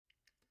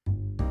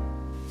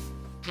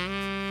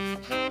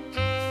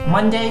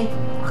Monday,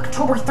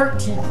 October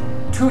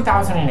 13th,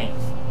 2008,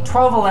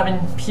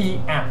 12:11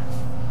 p.m.,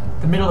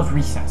 the middle of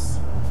recess.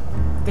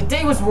 The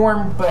day was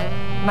warm, but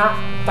not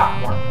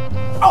that warm.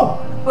 Oh,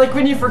 like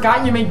when you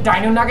forgot you made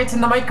dino nuggets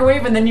in the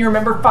microwave and then you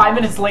remember 5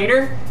 minutes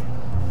later?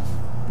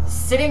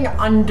 Sitting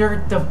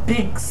under the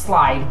big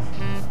slide,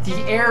 the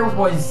air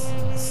was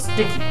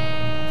sticky.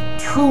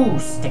 Too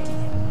sticky.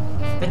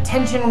 The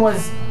tension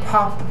was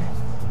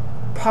palpable.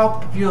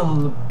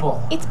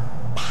 It's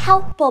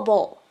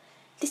palpable.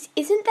 This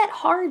isn't that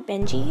hard,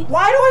 Benji.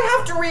 Why do I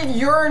have to read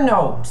your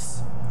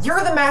notes?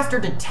 You're the master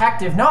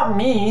detective, not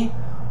me.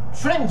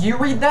 Shouldn't you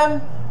read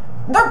them?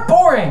 They're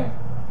boring!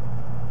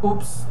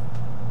 Oops,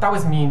 that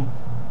was mean.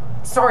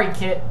 Sorry,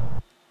 Kit.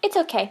 It's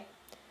okay.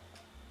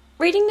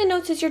 Reading the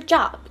notes is your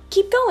job.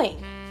 Keep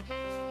going.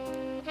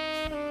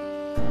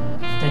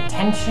 The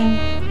tension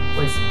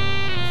was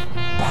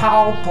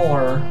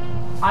palpable.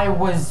 I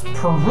was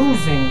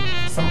perusing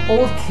some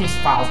old case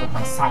files with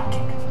my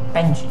sidekick,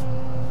 Benji.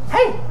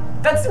 Hey,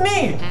 that's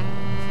me!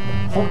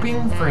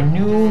 Hoping for a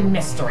new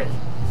mystery.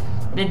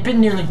 It had been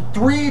nearly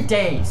 3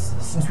 days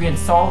since we had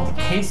solved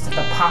the case of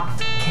the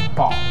popped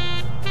kickball.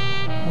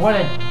 What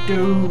a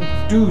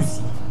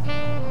doozy.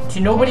 To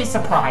nobody's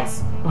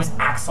surprise, it was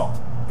Axel,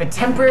 the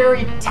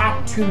temporary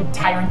tattooed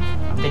tyrant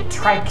of the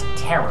Trike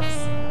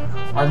Terrors,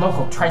 our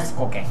local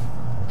tricycle gang.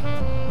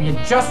 We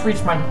had just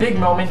reached my big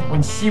moment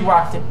when she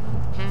walked in.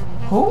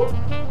 Who?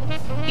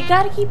 You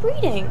gotta keep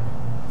reading.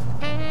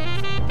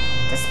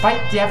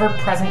 Despite the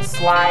ever-present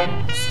slide,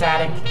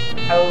 static,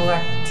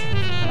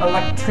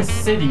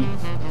 electricity,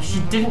 she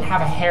didn't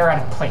have a hair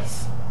out of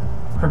place.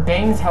 Her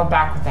bangs held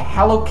back with a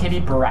Hello Kitty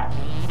beret.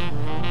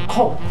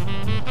 Cold,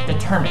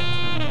 determined,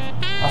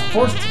 a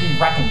force to be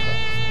reckoned with.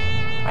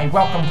 I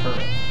welcomed her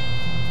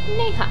in.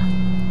 Neha,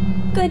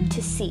 good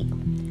to see you.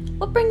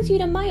 What brings you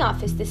to my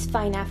office this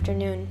fine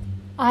afternoon?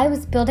 I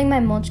was building my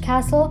mulch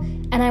castle,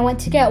 and I went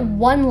to get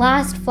one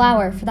last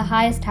flower for the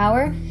highest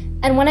tower,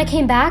 and when I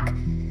came back,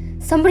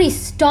 somebody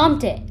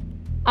stomped it.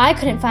 I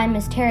couldn't find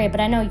Miss Terry, but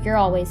I know you're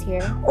always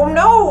here. Oh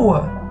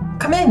no!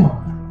 Come in!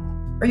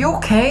 Are you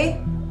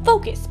okay?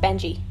 Focus,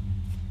 Benji.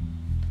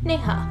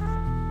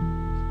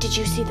 Neha, did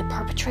you see the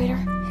perpetrator?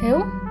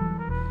 Who?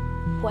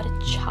 What a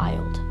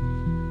child.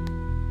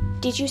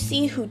 Did you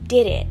see who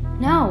did it?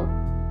 No.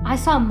 I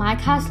saw my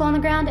castle on the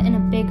ground and a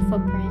big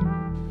footprint.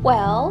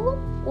 Well,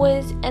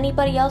 was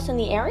anybody else in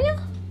the area?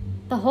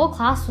 The whole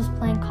class was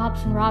playing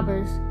cops and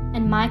robbers,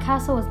 and my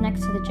castle was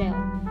next to the jail.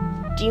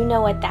 Do you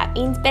know what that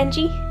means,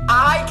 Benji?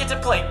 I get to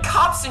play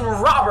cops and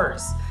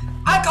robbers!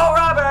 I call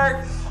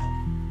Robert!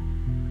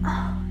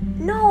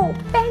 No,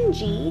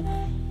 Benji.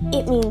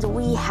 It means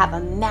we have a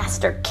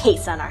master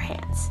case on our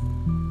hands.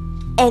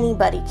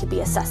 Anybody could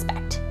be a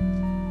suspect.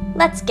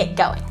 Let's get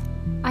going.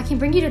 I can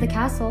bring you to the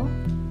castle.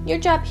 Your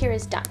job here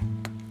is done.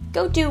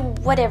 Go do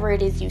whatever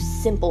it is you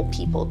simple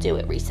people do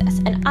at recess,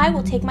 and I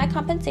will take my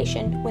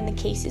compensation when the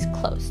case is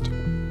closed.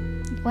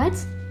 What?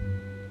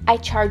 I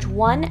charge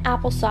 1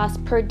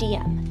 applesauce per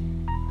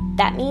diem.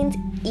 That means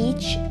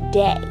each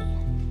day.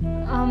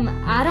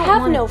 I don't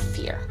Have no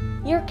fear.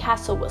 Your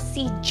castle will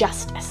see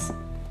justice.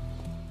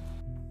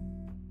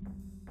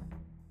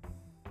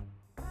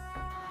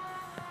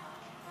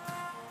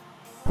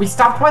 We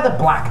stopped by the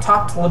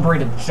blacktop to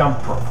liberate a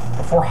jump rope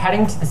before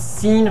heading to the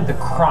scene of the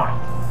crime.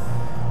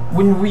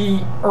 When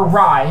we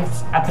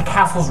arrived at the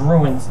castle's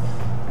ruins,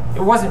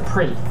 it wasn't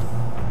pretty.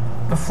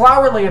 The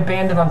flower lay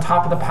abandoned on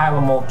top of the pile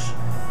of mulch,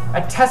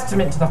 a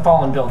testament to the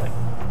fallen building.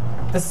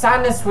 The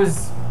sadness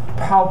was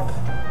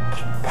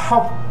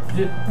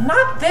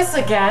not this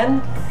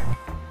again!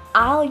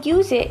 I'll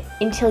use it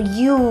until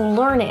you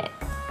learn it.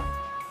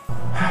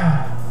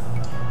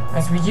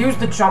 As we used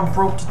the jump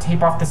rope to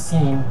tape off the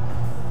scene,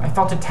 I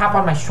felt a tap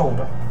on my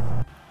shoulder.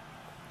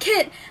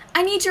 Kit,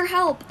 I need your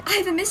help. I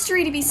have a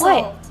mystery to be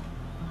solved. What?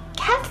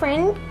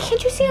 Catherine,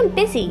 can't you see I'm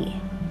busy?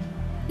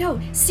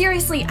 No,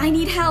 seriously, I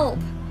need help.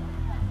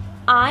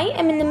 I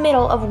am in the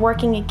middle of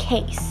working a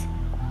case.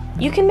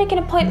 You can make an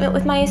appointment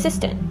with my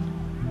assistant.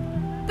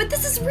 But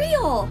this is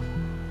real.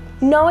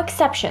 No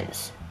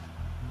exceptions.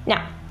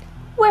 Now,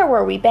 where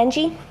were we,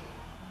 Benji?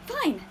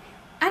 Fine.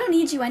 I don't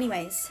need you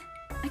anyways.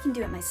 I can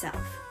do it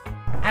myself.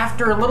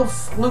 After a little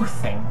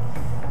sleuthing,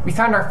 we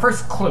found our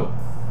first clue.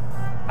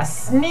 A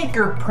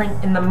sneaker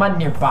print in the mud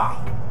nearby.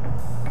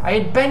 I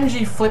had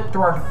Benji flip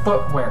through our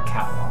footwear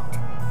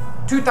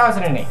catalog.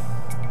 2008,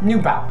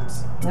 New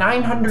Balance,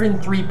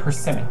 903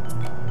 persimmon.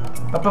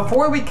 But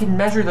before we could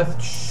measure the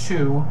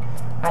shoe,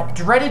 that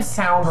dreaded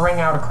sound rang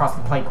out across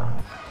the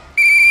playground.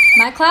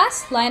 My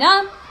class, line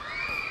up.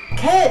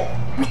 Kit,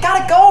 we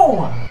gotta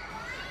go!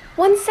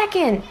 1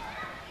 second.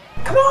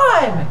 Come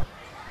on!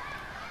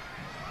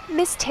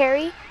 Miss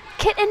Terry,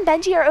 Kit and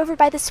Benji are over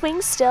by the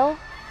swings still.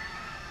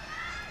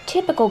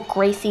 Typical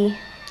Gracie.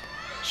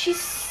 She's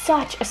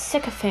such a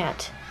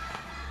sycophant.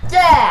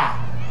 Yeah!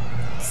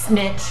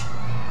 Snitch.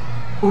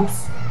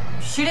 Oops.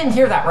 She didn't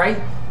hear that,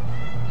 right?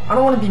 I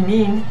don't want to be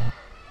mean.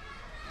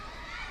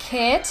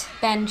 Kit,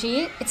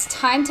 Benji, it's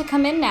time to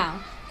come in now.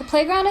 The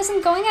playground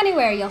isn't going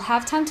anywhere. You'll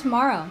have time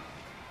tomorrow.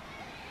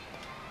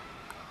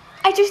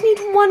 I just need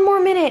one more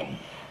minute.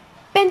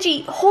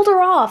 Benji, hold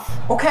her off.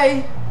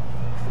 Okay.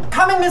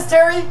 Coming, Miss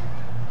Terry.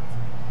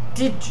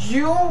 Did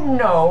you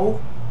know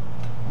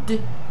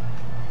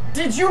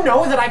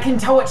that I can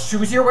tell what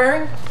shoes you're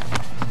wearing?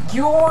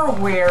 You're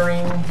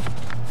wearing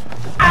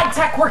Ag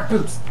Tech work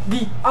boots.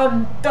 The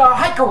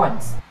hiker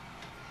ones.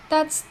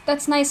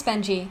 That's nice,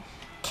 Benji.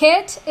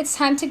 Kit, it's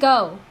time to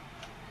go.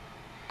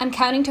 I'm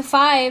counting to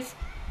 5.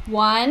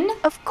 1.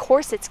 Of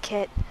course it's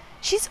Kit.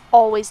 She's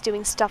always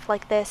doing stuff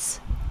like this.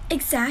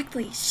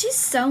 Exactly. She's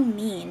so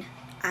mean.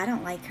 I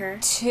don't like her.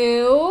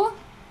 2.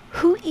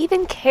 Who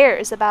even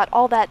cares about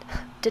all that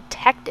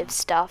detective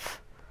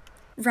stuff?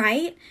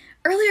 Right?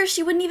 Earlier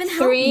she wouldn't even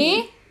help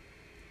me. 3.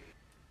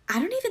 I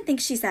don't even think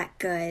she's that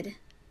good.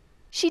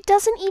 She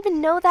doesn't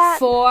even know that.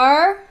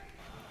 4.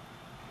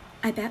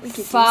 I bet we could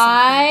do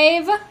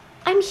 5.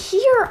 I'm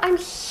here.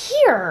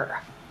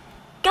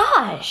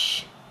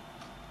 Gosh.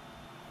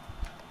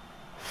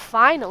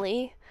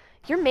 Finally,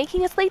 you're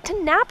making us late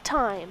to nap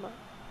time.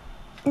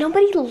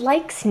 Nobody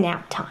likes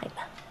nap time.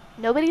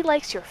 Nobody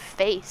likes your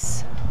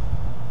face.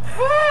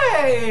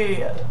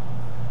 Hey!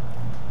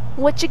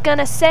 What you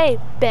gonna say,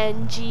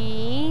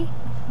 Benji?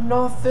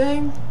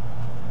 Nothing.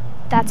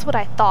 That's what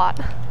I thought.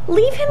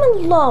 Leave him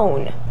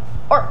alone,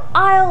 or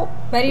I'll...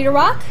 Ready to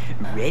rock?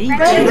 Ready to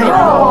to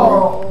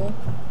roll.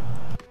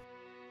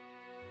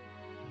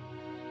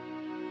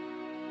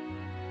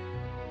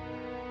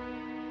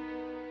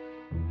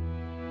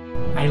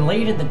 I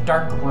laid in the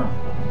dark room,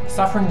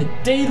 suffering the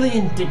daily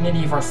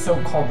indignity of our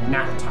so-called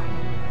nap time.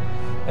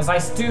 As I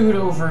stewed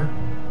over...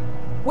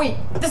 Wait,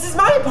 this is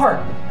my part!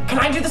 Can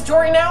I do the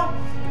story now?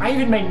 I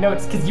even made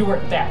notes because you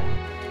weren't there.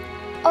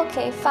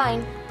 Okay,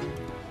 fine.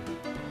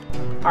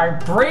 Our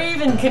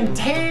brave and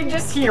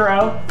contagious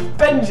hero,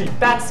 Benji,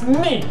 that's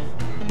me,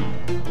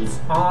 is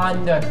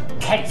on the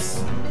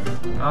case.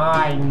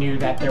 I knew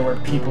that there were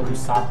people who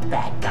saw the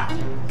bad guy.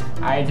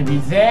 I had to be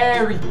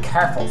very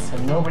careful so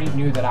nobody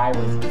knew that I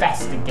was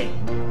investigating.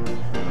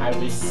 I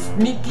was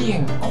sneaky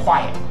and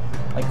quiet,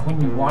 like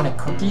when you want a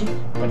cookie,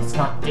 but it's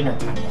not dinner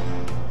time yet.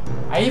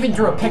 I even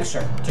drew a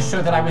picture to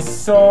show that I was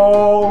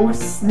so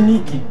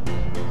sneaky.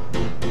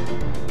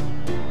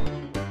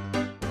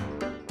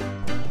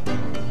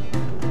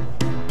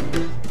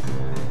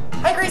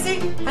 Hi Gracie,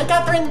 hi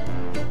Catherine.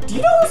 Do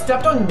you know who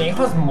stepped on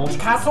Neha's mulch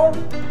castle?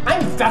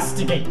 I'm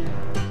investigating.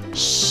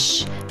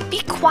 Shh!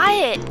 Be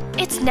quiet!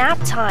 It's nap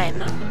time.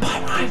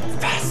 But I'm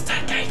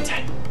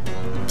investigating.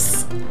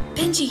 Psst,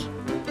 Benji,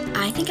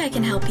 I think I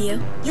can help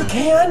you. You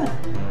can?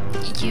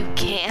 You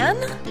can?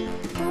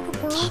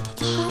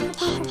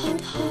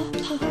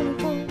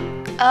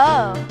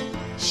 Oh,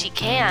 she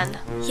can.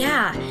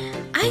 Yeah,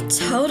 I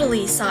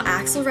totally saw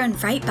Axel run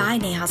right by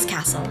Neha's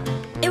castle.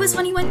 It was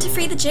when he went to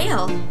free the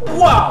jail.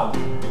 Whoa!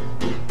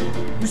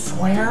 You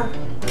swear?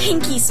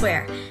 Pinky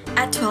swear.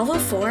 At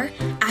 12:04,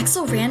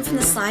 Axel ran from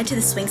the slide to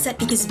the swing set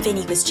because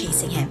Vinny was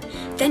chasing him.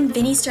 Then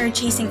Vinny started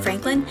chasing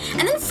Franklin,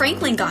 and then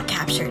Franklin got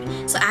captured.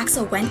 So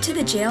Axel went to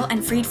the jail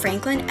and freed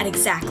Franklin at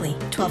exactly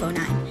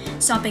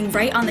 12:09, stomping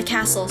right on the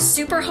castle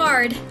super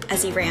hard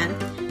as he ran.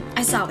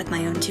 I saw it with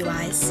my own 2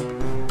 eyes.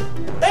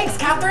 Thanks,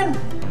 Catherine.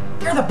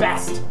 You're the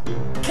best.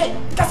 Kit,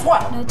 guess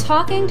what? No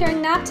talking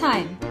during nap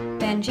time.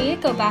 Benji,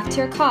 go back to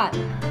your cot.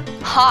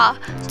 Ha!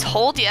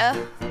 Told ya.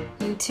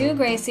 You too,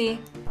 Gracie.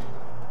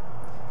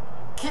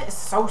 Kit is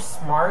so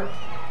smart.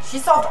 She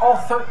solved all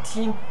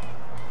 13...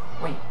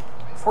 Wait,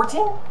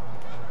 14?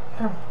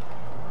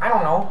 I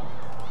don't know.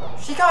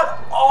 She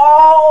got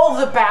all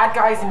the bad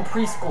guys in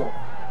preschool.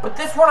 But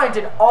this one I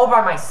did all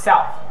by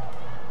myself.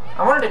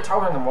 I wanted to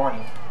tell her in the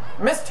morning.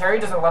 Miss Terry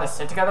doesn't let us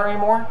sit together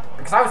anymore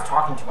because I was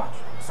talking too much.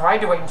 So I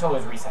had to wait until it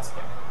was recess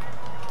again.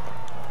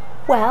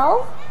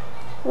 Well,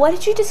 what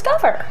did you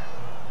discover?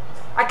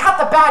 I caught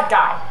the bad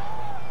guy.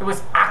 It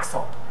was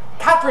Axel.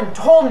 Catherine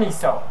told me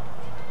so.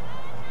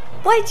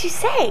 What did you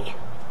say?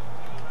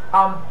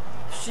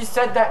 She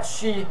said that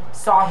she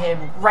saw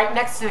him right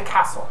next to the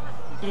castle.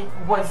 It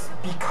was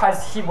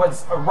because he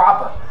was a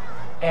robber.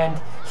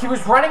 And he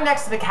was running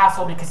next to the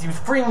castle because he was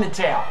freeing the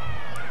jail.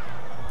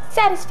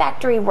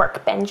 Satisfactory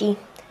work, Benji.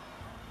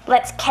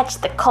 Let's catch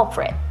the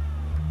culprit.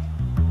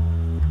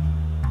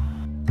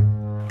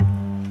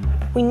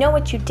 We know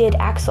what you did,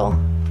 Axel.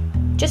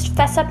 Just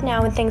fess up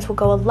now and things will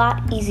go a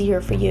lot easier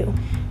for you.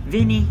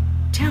 Vinny,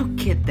 tell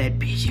Kit that...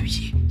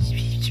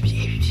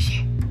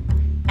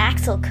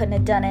 Axel couldn't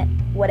have done it,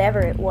 whatever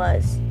it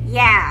was.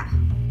 Yeah.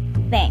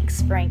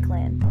 Thanks,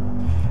 Franklin.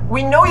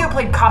 We know you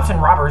played cops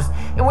and robbers,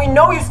 and we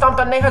know you stomped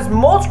on Neha's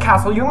mulch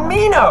castle, you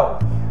meano!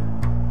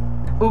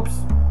 Oops,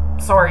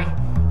 sorry.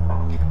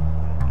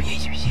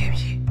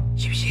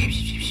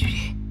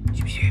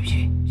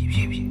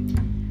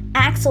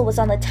 Axel was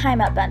on the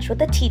timeout bench with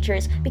the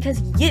teachers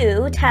because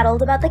you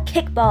tattled about the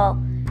kickball.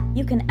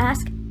 You can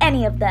ask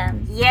any of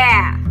them.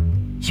 Yeah.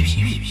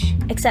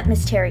 Except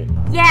Miss Terry.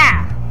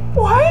 Yeah.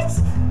 What?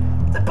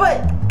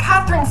 But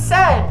Catherine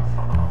said...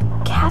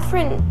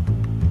 Catherine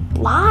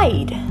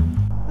lied.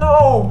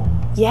 No.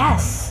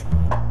 Yes.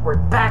 We're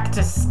back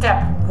to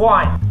step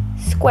 1.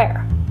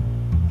 Square.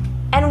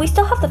 And we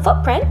still have the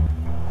footprint.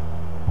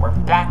 We're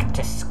back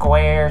to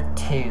square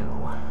two.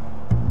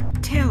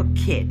 Tell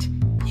Kit.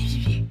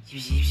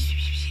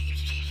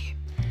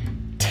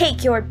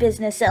 Take your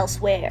business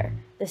elsewhere.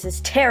 This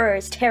is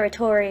Terror's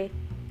territory.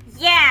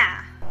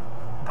 Yeah.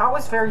 That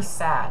was very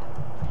sad.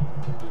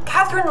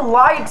 Catherine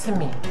lied to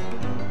me.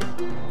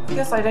 I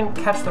guess I didn't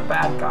catch the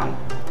bad guy.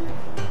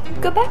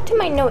 Go back to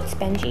my notes,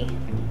 Benji.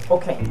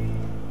 Okay.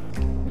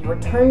 We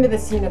returned to the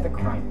scene of the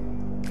crime.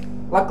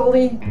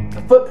 Luckily,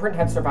 the footprint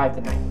had survived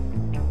the night.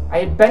 I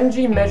had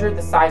Benji measured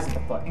the size of the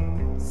foot.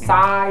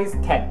 Size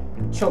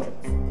 10.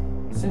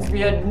 Children's. Since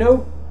we had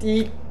no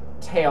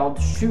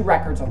detailed shoe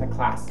records on the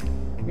class,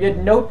 we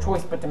had no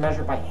choice but to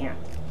measure by hand.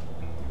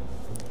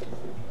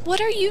 What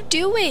are you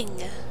doing?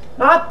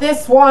 Not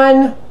this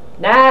one!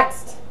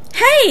 Next!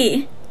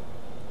 Hey!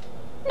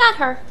 Not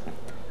her.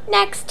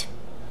 Next.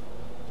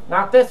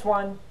 Not this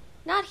one.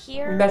 Not We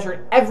here.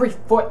 measured every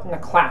foot in the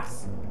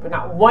class, but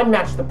not one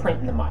matched the print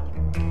in the mud.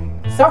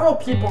 Several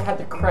people had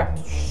the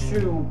correct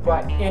shoe,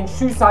 but in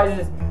shoe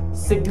sizes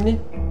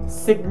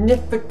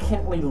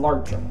significantly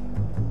larger.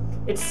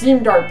 It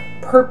seemed our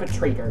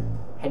perpetrator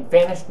had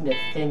vanished into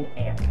thin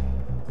air.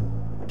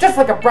 Just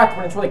like a breath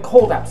when it's really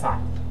cold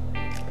outside.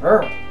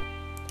 Urgh.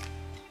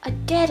 A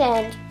dead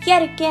end,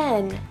 yet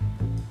again.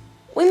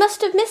 We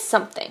must have missed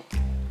something.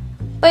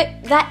 But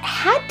that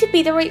had to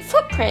be the right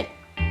footprint.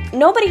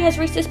 Nobody has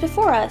reached this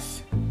before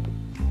us.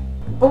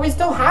 But we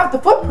still have the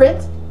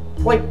footprint!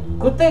 Like,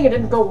 good thing it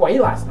didn't go away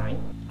last night.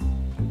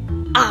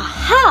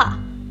 Aha!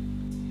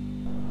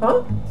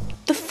 Huh?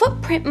 The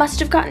footprint must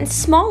have gotten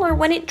smaller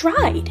when it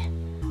dried.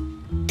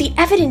 The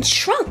evidence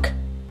shrunk.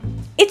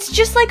 It's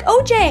just like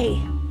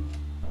OJ.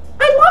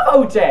 I love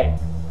OJ!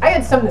 I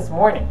had some this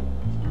morning.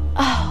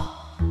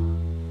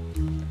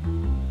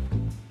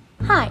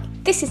 Hi,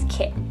 this is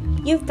Kit.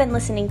 You've been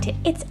listening to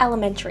It's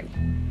Elementary.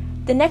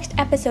 The next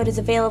episode is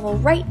available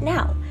right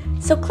now,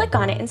 so click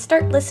on it and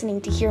start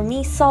listening to hear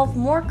me solve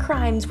more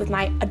crimes with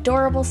my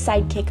adorable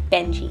sidekick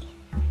Benji.